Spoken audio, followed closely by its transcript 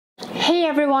Hey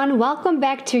everyone, welcome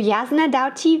back to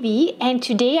Yasna.tv, and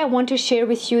today I want to share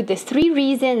with you the 3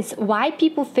 reasons why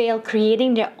people fail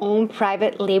creating their own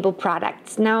private label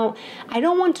products. Now, I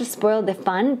don't want to spoil the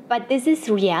fun, but this is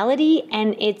reality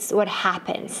and it's what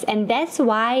happens. And that's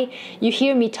why you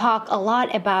hear me talk a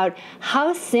lot about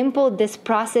how simple this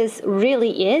process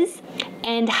really is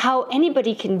and how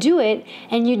anybody can do it,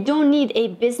 and you don't need a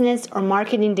business or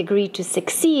marketing degree to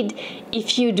succeed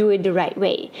if you do it the right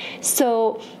way.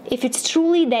 So if it's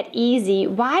truly that easy,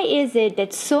 why is it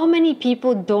that so many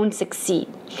people don't succeed?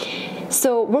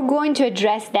 So we're going to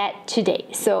address that today.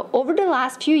 So over the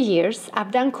last few years,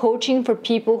 I've done coaching for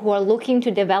people who are looking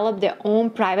to develop their own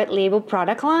private label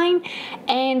product line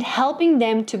and helping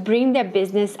them to bring their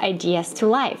business ideas to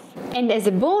life. And as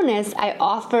a bonus, I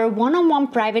offer one-on-one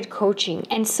private coaching.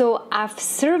 And so I've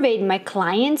surveyed my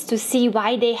clients to see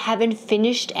why they haven't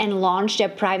finished and launched their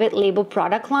private label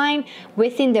product line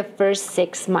within the first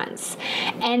 6 months.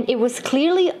 And it was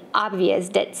clearly obvious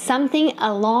that something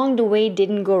along the way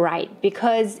didn't go right,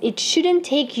 because it shouldn't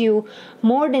take you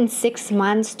more than 6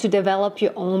 months to develop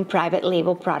your own private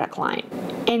label product line.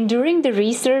 And during the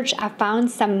research, I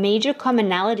found some major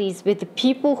commonalities with the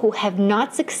people who have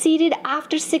not succeeded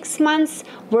after 6 months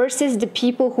versus the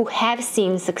people who have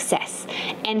seen success.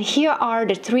 And here are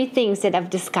the 3 things that I've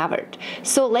discovered.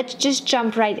 So let's just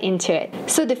jump right into it.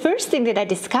 So the first thing that I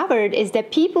discovered is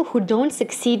that people who don't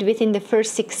succeed within the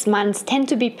first 6 months tend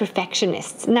to be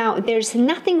perfectionists. Now, there's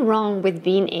nothing wrong with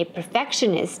being a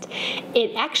perfectionist.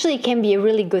 It actually can be a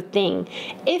really good thing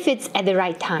if it's at the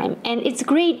right time. And it's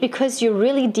great because you're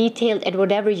really detailed at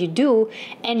whatever you do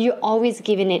and you're always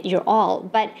giving it your all.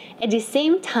 But at the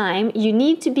same time, you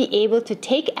need to be able to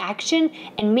take action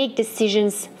and make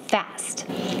decisions fast.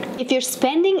 If you're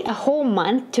spending a whole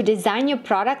month to design your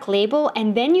product label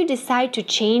and then you decide to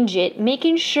change it,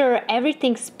 making sure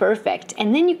everything's perfect,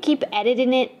 and then you keep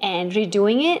editing it and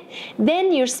redoing it,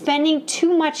 then you're spending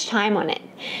too much time on it.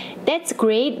 That's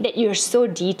great that you're so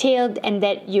detailed and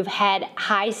that you've had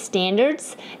high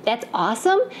standards. That's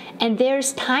awesome, and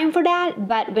there's time for that.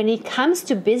 But when it comes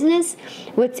to business,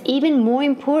 what's even more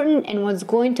important and what's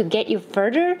going to get you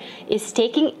further is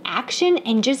taking action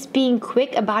and just being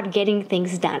quick about getting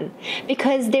things done.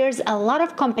 Because there's a lot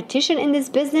of competition in this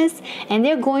business and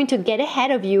they're going to get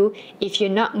ahead of you if you're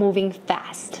not moving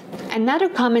fast. Another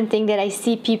common thing that I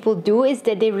see people do is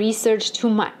that they research too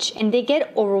much and they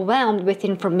get overwhelmed with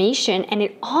information, and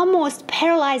it almost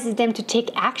paralyzes them to take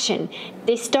action.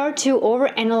 They start to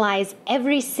overanalyze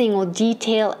every single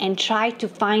detail and try to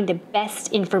find the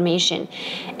best information.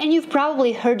 And you've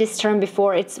probably heard this term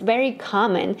before. It's very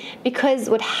common because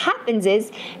what happens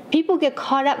is people get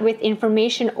caught up with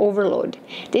information overload.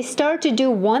 They start to do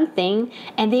one thing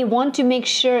and they want to make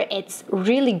sure it's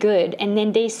really good, and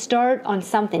then they start on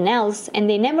something else and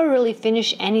they never really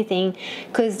finish anything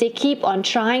because they keep on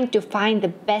trying to find the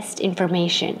best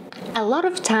information. A lot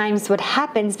of times what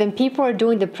happens when people are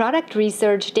doing the product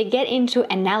research, they get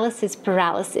into analysis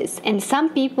paralysis, and some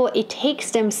people, it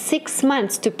takes them 6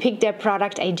 months to pick their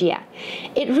product idea.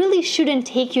 It really shouldn't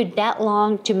take you that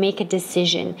long to make a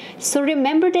decision. So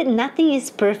remember that nothing is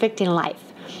perfect in life.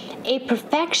 A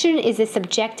perfection is a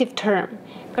subjective term.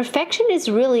 Perfection is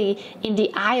really in the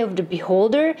eye of the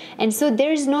beholder, and so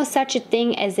there's no such a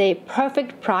thing as a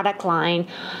perfect product line,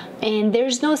 and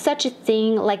there's no such a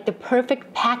thing like the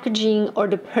perfect packaging or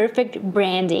the perfect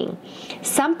branding.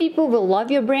 Some people will love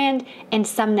your brand and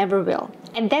some never will.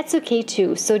 And that's okay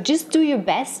too. So just do your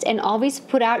best and always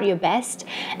put out your best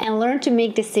and learn to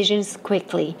make decisions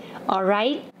quickly. All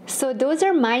right? So those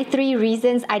are my 3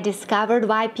 reasons I discovered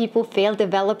why people fail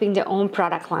developing their own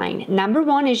product line. Number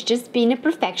 1 is just being a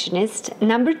perfectionist.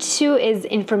 Number 2 is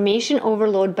information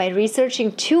overload by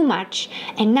researching too much.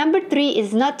 And number 3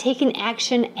 is not taking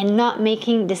action and not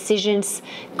making decisions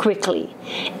quickly.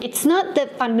 It's not the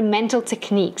fundamental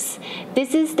techniques.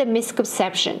 This is the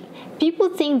misconception. People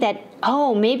think that,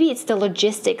 oh, maybe it's the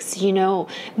logistics,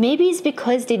 maybe it's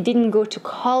because they didn't go to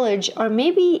college, or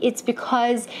maybe it's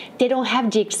because they don't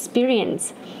have the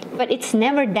experience. But it's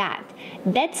never that.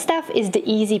 That stuff is the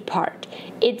easy part.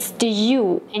 It's the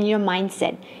you and your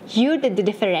mindset. You're the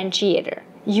differentiator.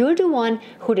 You're the one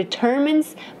who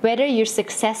determines whether you're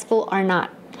successful or not.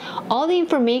 All the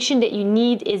information that you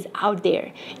need is out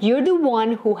there. You're the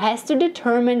one who has to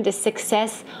determine the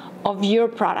success of your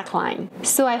product line.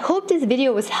 So I hope this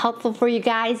video was helpful for you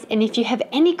guys, and if you have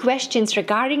any questions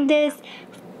regarding this,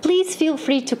 please feel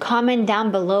free to comment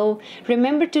down below.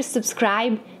 Remember to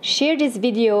subscribe, share this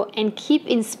video, and keep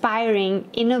inspiring,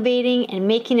 innovating, and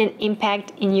making an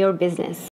impact in your business.